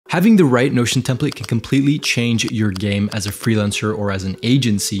Having the right Notion template can completely change your game as a freelancer or as an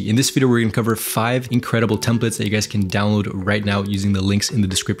agency. In this video, we're gonna cover 5 incredible templates that you guys can download right now using the links in the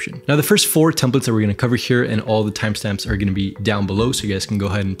description. Now, the first 4 templates that we're gonna cover here, and all the timestamps are gonna be down below, so you guys can go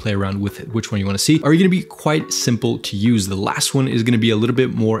ahead and play around with which one you wanna see, are gonna be quite simple to use. The last one is gonna be a little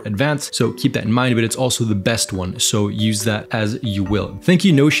bit more advanced, so keep that in mind, but it's also the best one, so use that as you will. Thank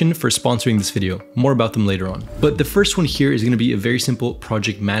you, Notion, for sponsoring this video. More about them later on. But the first one here is gonna be a very simple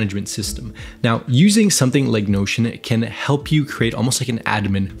project management system. Now, using something like Notion can help you create almost like an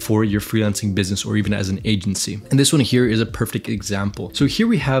admin for your freelancing business or even as an agency. And this one here is a perfect example. So here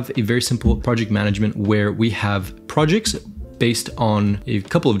we have a very simple project management where we have projects based on a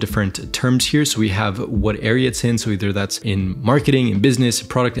couple of different terms here. So we have what area it's in. So either that's in marketing, in business,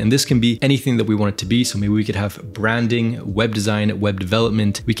 product, and this can be anything that we want it to be. So maybe we could have branding, web design, web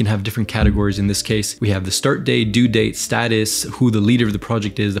development. We can have different categories. In this case, we have the start date, due date, status, who the leader of the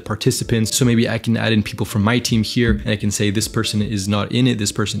project is, the participants. So maybe I can add in people from my team here, and I can say this person is not in it,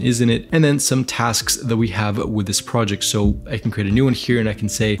 this person is in it, and then some tasks that we have with this project. So I can create a new one here, and I can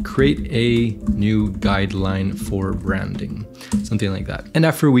say, create a new guideline for branding. Something like that. And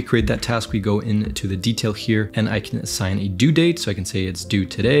after we create that task, we go into the detail here, and I can assign a due date. So I can say it's due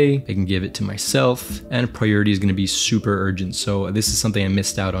today. I can give it to myself, and priority is going to be super urgent. So this is something I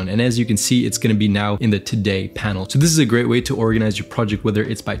missed out on. And as you can see, it's going to be now in the today panel. So this is a great way to organize your project, whether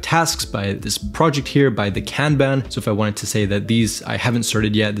it's by tasks, by this project here, by the Kanban. So if I wanted to say that these I haven't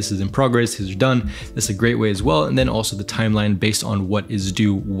started yet, this is in progress, these are done, that's a great way as well. And then also the timeline based on what is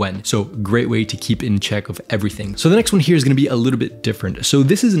due when. So great way to keep in check of everything. So the next one here is going to be a little bit different. So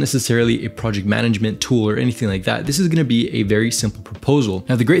this isn't necessarily a project management tool or anything like that. This is going to be a very simple proposal.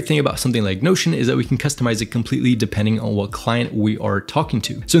 Now, the great thing about something like Notion is that we can customize it completely depending on what client we are talking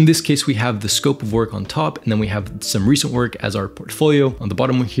to. So in this case, we have the scope of work on top, and then we have some recent work as our portfolio. On the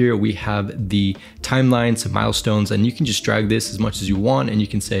bottom here, we have the timeline, some milestones, and you can just drag this as much as you want. And you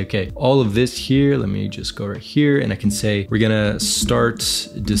can say, okay, all of this here, let me just go right here, and I can say, we're gonna start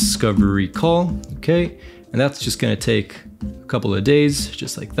discovery call, okay? And that's just gonna take a couple of days,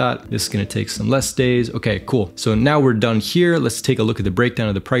 just like that. This is gonna take some less days. Okay, cool. So now we're done here. Let's take a look at the breakdown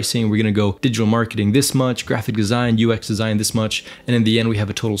of the pricing. We're gonna go digital marketing this much, graphic design, UX design this much, and in the end we have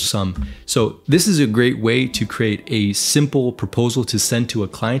a total sum. So this is a great way to create a simple proposal to send to a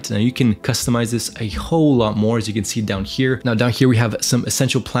client. Now you can customize this a whole lot more, as you can see down here. Now down here we have some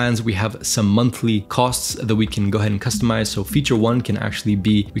essential plans. We have some monthly costs that we can go ahead and customize. So feature 1 can actually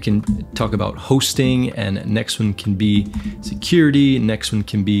be, we can talk about hosting, and next one can be security. Next one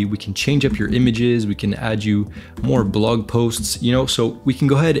can be, we can change up your images, we can add you more blog posts, you know, so we can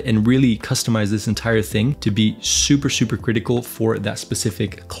go ahead and really customize this entire thing to be super, super critical for that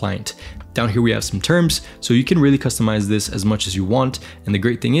specific client. Down here we have some terms, so you can really customize this as much as you want. And the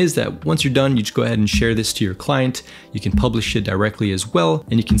great thing is that once you're done, you just go ahead and share this to your client. You can publish it directly as well,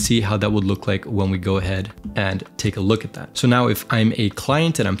 and you can see how that would look like when we go ahead and take a look at that. So now if I'm a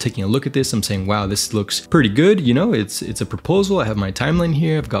client and I'm taking a look at this, I'm saying, wow, this looks pretty good. You know, it's a proposal. I have my timeline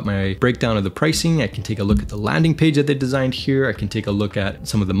here. I've got my breakdown of the pricing. I can take a look at the landing page that they designed here. I can take a look at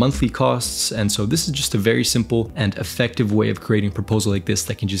some of the monthly costs. And so this is just a very simple and effective way of creating a proposal like this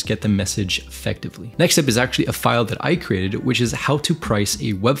that can just get the message effectively. Next up is actually a file that I created, which is how to price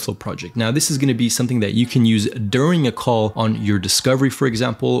a Webflow project. Now, this is going to be something that you can use during a call on your discovery, for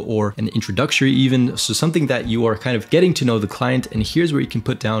example, or an introductory even. So something that you are kind of getting to know the client. And here's where you can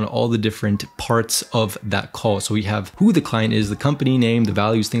put down all the different parts of that call. So we have who the client is, the company name, the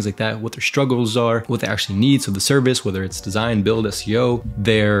values, things like that, what their struggles are, what they actually need. So the service, whether it's design, build, SEO,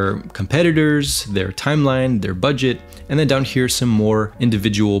 their competitors, their timeline, their budget, and then down here, some more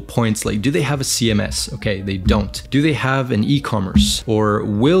individual points like, do they have a CMS? Okay, they don't. Do they have an e-commerce? Or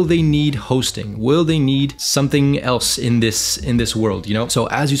will they need hosting? Will they need something else in this world, you know? So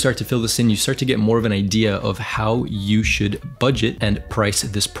as you start to fill this in, you start to get more of an idea of how you should budget and price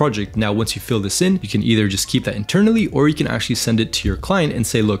this project. Now, once you fill this in, you can either just keep that internally, or you can actually send it to your client and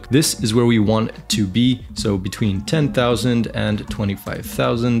say, look, this is where we want it to be. So between 10,000 and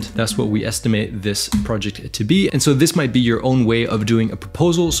 25,000, that's what we estimate this project to be. And so this might be your own way of doing a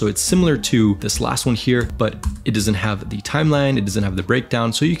proposal. So it's similar to this last one here, but it doesn't have the timeline, it doesn't have the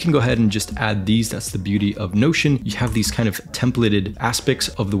breakdown. So you can go ahead and just add these. That's the beauty of Notion. You have these kind of templated aspects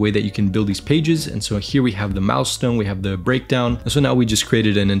of the way that you can build these pages. And so here we have the milestone, we have the breakdown. And so now we just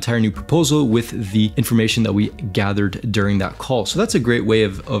created an entire new proposal with the information that we gathered during that call. So that's a great way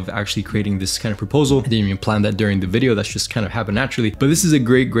of actually creating this kind of proposal. I didn't even plan that during the video. That's just kind of happened naturally. But this is a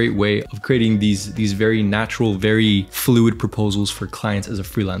great way of creating these very natural, very fluid proposals for clients as a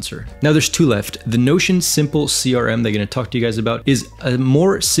freelancer. Now there's two left. The Notion Simple CRM that I'm going to talk to you guys about is a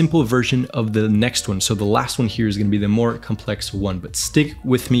more simple version of the next one. So the last one here is going to be the more complex one, but stick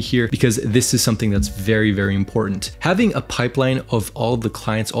with me here because this is something that's very, very important. Having a pipeline of all the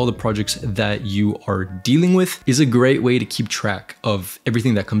clients, all the projects that you are dealing with is a great way to keep track of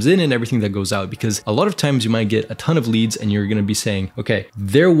everything that comes in and everything that goes out, because a lot of times you might get a ton of leads and you're going to be saying, okay,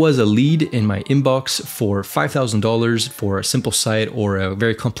 there was a lead in my inbox for $5,000 for a simple site or a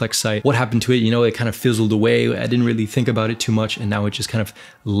very complex site. What happened to it? You know, it kind of fizzled away. I didn't really think about it too much and now it just kind of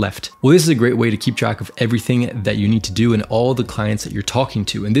left. Well, this is a great way to keep track of everything that you need to do and all the clients that you're talking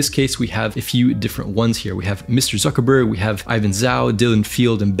to. In this case, we have a few different ones here. We have Mr. Zuckerberg, we have Ivan Zhao, Dylan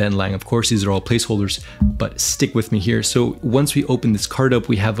Field, and Ben Lang. Of course, these are all placeholders, but stick with me here. So once we open this card up,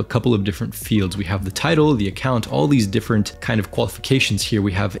 we have a couple of different fields. We have the title, the account, all these different kind of qualifications here.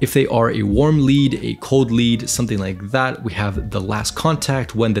 We have if they are a warm lead, a cold lead, something like that. We have the last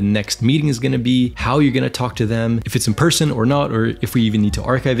contact, when the next meeting is going to be, how you're going to talk to them, if it's in person or not, or if we even need to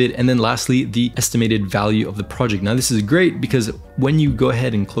archive it. And then lastly, the estimated value of the project. Now this is great because when you go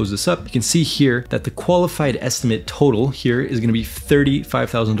ahead and close this up, you can see here that the qualified estimate total here is going to be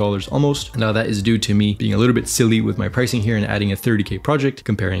 $35,000 almost. Now that is due to me being a little bit silly with my pricing here and adding a 30K project,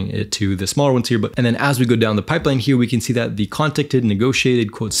 comparing it to the smaller ones here. And then as we go down the pipeline here, we can see that the contacted,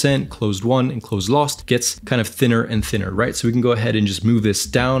 negotiated, quote sent, closed won, and closed lost gets kind of thinner and thinner, right? So we can go ahead and just move this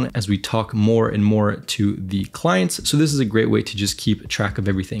down as we talk more and more to the clients. So this is a great way to just keep track of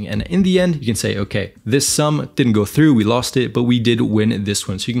everything. And in the end, you can say, okay, this sum didn't go through, we lost it, but we did win this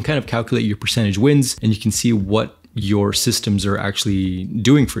one. So you can kind of calculate your percentage wins and you can see what your systems are actually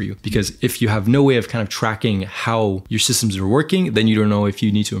doing for you. Because if you have no way of kind of tracking how your systems are working, then you don't know if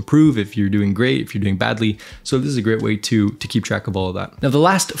you need to improve, if you're doing great, if you're doing badly. So this is a great way to keep track of all of that. Now the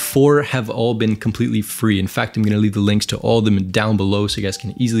last four have all been completely free. In fact, I'm going to leave the links to all of them down below so you guys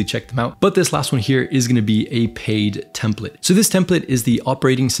can easily check them out. But this last one here is going to be a paid template. So this template is the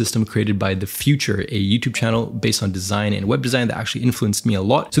operating system created by TheFutur, a YouTube channel based on design and web design that actually influenced me a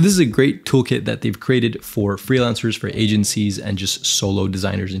lot. So this is a great toolkit that they've created for freelancers, for agencies, and just solo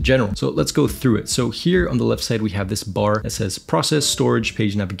designers in general. So let's go through it. So here on the left side, we have this bar that says process, storage,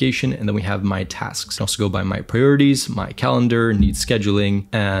 page navigation, and then we have my tasks. I also go by my priorities, my calendar, needs scheduling,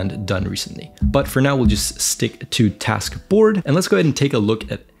 and done recently. But for now, we'll just stick to task board, and let's go ahead and take a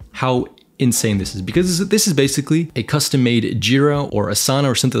look at how insane this is, because this is basically a custom-made Jira or Asana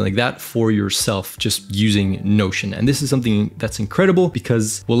or something like that for yourself, just using Notion. And this is something that's incredible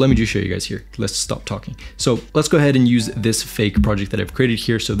because, well, let me just show you guys here. Let's stop talking. So let's go ahead and use this fake project that I've created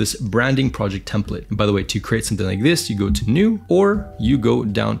here. So this branding project template. And by the way, to create something like this, you go to new, or you go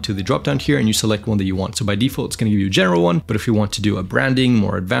down to the drop down here and you select one that you want. So by default, it's going to give you a general one, but if you want to do a branding,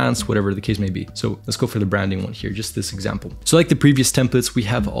 more advanced, whatever the case may be. So let's go for the branding one here, just this example. So like the previous templates, we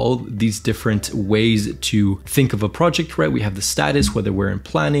have all these different ways to think of a project, right? We have the status, whether we're in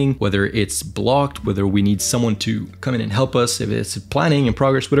planning, whether it's blocked, whether we need someone to come in and help us, if it's planning in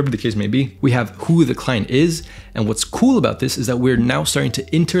progress, whatever the case may be. We have who the client is. And what's cool about this is that we're now starting to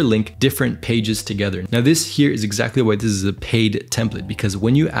interlink different pages together. Now this here is exactly why this is a paid template, because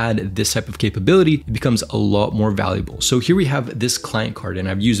when you add this type of capability, it becomes a lot more valuable. So here we have this client card, and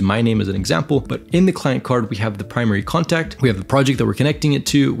I've used my name as an example, but in the client card, we have the primary contact, we have the project that we're connecting it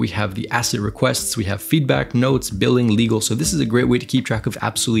to, we have the asset requests, we have feedback, notes, billing, legal. So this is a great way to keep track of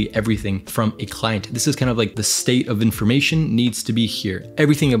absolutely everything from a client. This is kind of like the state of information needs to be here.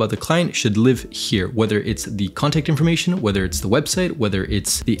 Everything about the client should live here, whether it's the contact information, whether it's the website, whether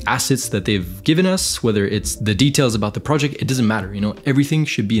it's the assets that they've given us, whether it's the details about the project, it doesn't matter. You know, everything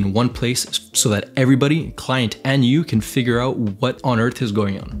should be in one place so that everybody, client and you, can figure out what on earth is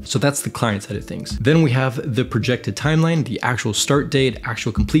going on. So that's the client side of things. Then we have the projected timeline, the actual start date,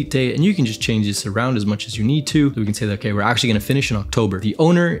 actual complete date, and you can just change this around as much as you need to. So we can say that, okay, we're actually going to finish in October. The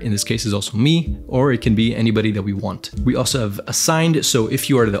owner in this case is also me, or it can be anybody that we want. We also have assigned. So if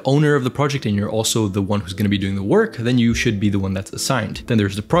you are the owner of the project and you're also the one who's going to be doing the work, then you should be the one that's assigned. Then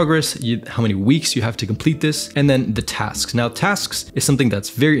there's the progress, how many weeks you have to complete this, and then the tasks. Now tasks is something that's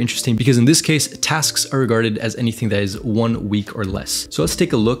very interesting because in this case, tasks are regarded as anything that is 1 week or less. So let's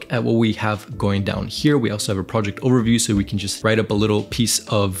take a look at what we have going down here. We also have a project overview, so we can just write up a little piece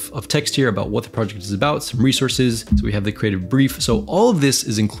of text here about what the project is about, some resources. So we have the creative brief. So all of this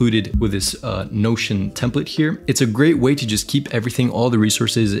is included with this Notion template here. It's a great way to just keep everything, all the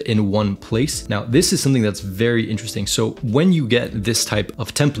resources in one place. Now, this is something that's very interesting. So when you get this type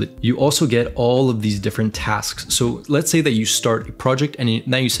of template, you also get all of these different tasks. So let's say that you start a project and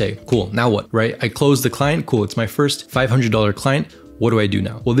now you say, cool, now what, right? I closed the client, cool, it's my first $500 client. what do I do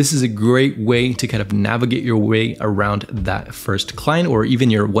now? Well, this is a great way to kind of navigate your way around that first client or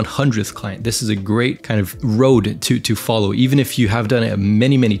even your 100th client. This is a great kind of road to follow. Even if you have done it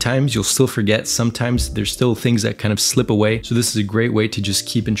many, many times, you'll still forget. Sometimes there's still things that kind of slip away. So this is a great way to just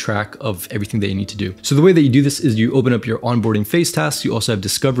keep in track of everything that you need to do. So the way that you do this is you open up your onboarding phase tasks. You also have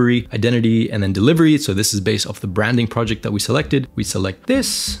discovery, identity, and then delivery. So this is based off the branding project that we selected. We select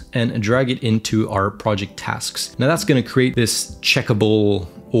this and drag it into our project tasks. Now that's going to create this checkable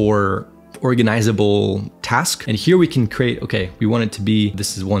or organizable task. And here we can create, okay, we want it to be,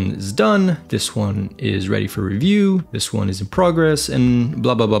 this is one is done, this one is ready for review, this one is in progress, and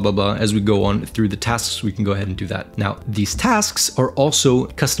blah, blah, blah, blah, blah. As we go on through the tasks, we can go ahead and do that. Now, these tasks are also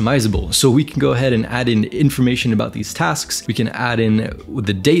customizable. So we can go ahead and add in information about these tasks. We can add in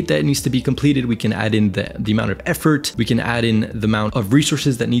the date that it needs to be completed. We can add in the amount of effort. We can add in the amount of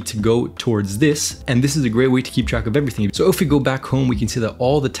resources that need to go towards this. And this is a great way to keep track of everything. So if we go back home, we can see that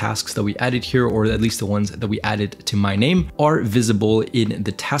all the tasks that we added here, or at least the ones that we added to my name, are visible in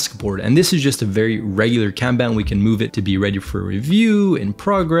the task board. And this is just a very regular Kanban. We can move it to be ready for review, in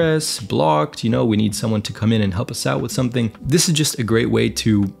progress, blocked. You know, we need someone to come in and help us out with something. This is just a great way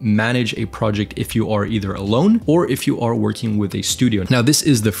to manage a project if you are either alone or if you are working with a studio. Now, this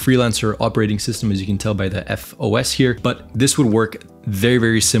is the freelancer operating system, as you can tell by the FOS here, but this would work very,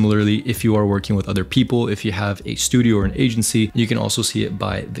 very similarly if you are working with other people. If you have a studio or an agency, you can also see it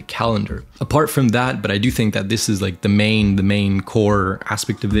by the calendar. Apart from that, but I do think that this is like the main core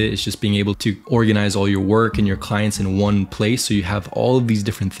aspect of it, is just being able to organize all your work and your clients in one place. So you have all of these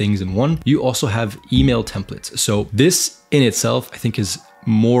different things in one. You also have email templates. So this in itself, I think, is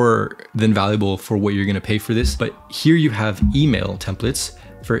more than valuable for what you're going to pay for this. But here you have email templates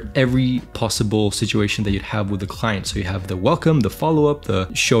for every possible situation that you'd have with the client. So you have the welcome, the follow-up,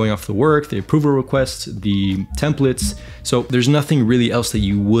 the showing off the work, the approval requests, the templates. So there's nothing really else that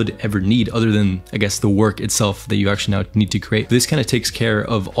you would ever need other than, I guess, the work itself that you actually now need to create. This kind of takes care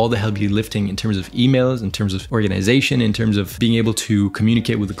of all the heavy lifting in terms of emails, in terms of organization, in terms of being able to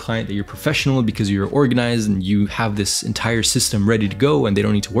communicate with the client that you're professional because you're organized and you have this entire system ready to go and they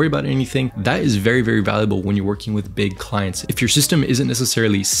don't need to worry about anything. That is very, very valuable when you're working with big clients. If your system isn't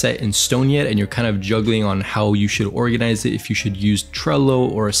necessarily set in stone yet and you're kind of juggling on how you should organize it, if you should use Trello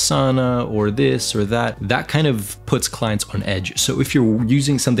or Asana or this or that, that kind of puts clients on edge. So if you're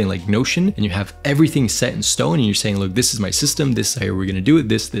using something like Notion and you have everything set in stone and you're saying, look, this is my system, this is how we're gonna do it,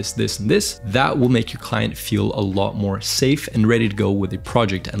 this, and this, that will make your client feel a lot more safe and ready to go with a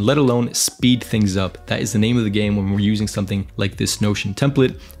project, and let alone speed things up. That is the name of the game when we're using something like this Notion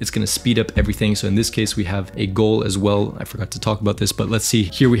template. It's gonna speed up everything. So in this case, we have a goal as well. I forgot to talk about this, but let's see.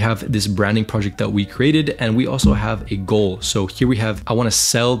 Here we have this branding project that we created, and we also have a goal. So here we have, I want to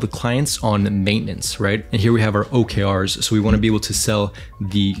sell the clients on maintenance, right? And here we have our OKRs. So we want to be able to sell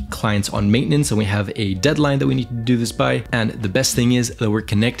the clients on maintenance, and we have a deadline that we need to do this by. And the best thing is that we're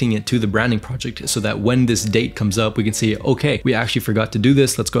connecting it to the branding project so that when this date comes up, we can say, okay, we actually forgot to do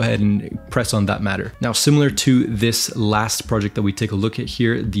this. Let's go ahead and press on that matter. Now, similar to this last project that we take a look at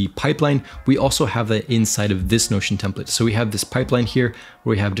here, the pipeline, we also have that inside of this Notion template. So we have this pipeline here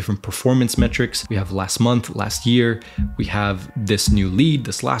where we have different performance metrics. We have last month, last year. We have this new lead,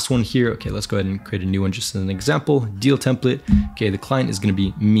 this last one here. Okay, let's go ahead and create a new one just as an example. Deal template. Okay, the client is going to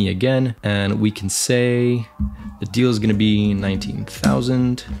be me again. And we can say the deal is going to be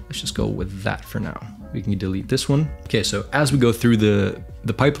 19,000. Let's just go with that for now. We can delete this one. Okay, so as we go through the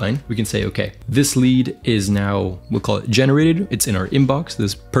pipeline, we can say, okay, this lead is now, we'll call it generated. It's in our inbox.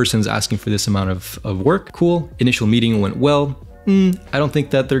 This person's asking for this amount of work. Cool. Initial meeting went well. I don't think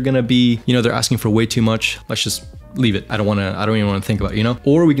that they're gonna be, you know, they're asking for way too much. Let's just leave it. I don't even wanna think about it, you know?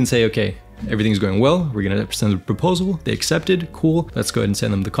 Or we can say, okay, everything's going well. We're gonna send the proposal. They accepted, cool. Let's go ahead and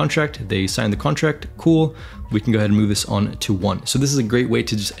send them the contract. They signed the contract, cool. We can go ahead and move this on to one. So this is a great way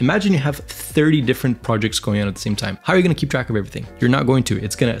to just imagine you have 30 different projects going on at the same time. How are you gonna keep track of everything? You're not going to.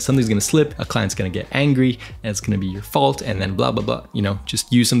 Something's gonna slip, a client's gonna get angry, and it's gonna be your fault, and then blah, blah, blah. You know,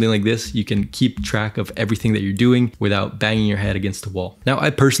 just use something like this. You can keep track of everything that you're doing without banging your head against the wall. Now, I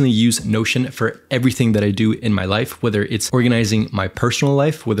personally use Notion for everything that I do in my life, whether it's organizing my personal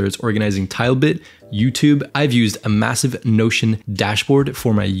life, whether it's organizing TileBit, YouTube. I've used a massive Notion dashboard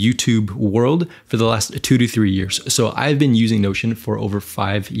for my YouTube world for the last 2 to 3 years. So I've been using Notion for over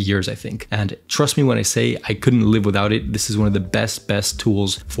 5 years, I think. And trust me when I say I couldn't live without it. This is one of the best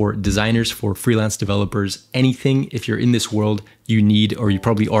tools for designers, for freelance developers, anything. If you're in this world, you need, or you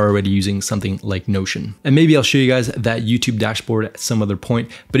probably are already using something like Notion. And maybe I'll show you guys that YouTube dashboard at some other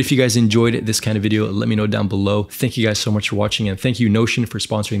point. But if you guys enjoyed this kind of video, let me know down below. Thank you guys so much for watching, and thank you Notion for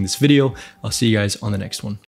sponsoring this video. I'll see you guys on the next one.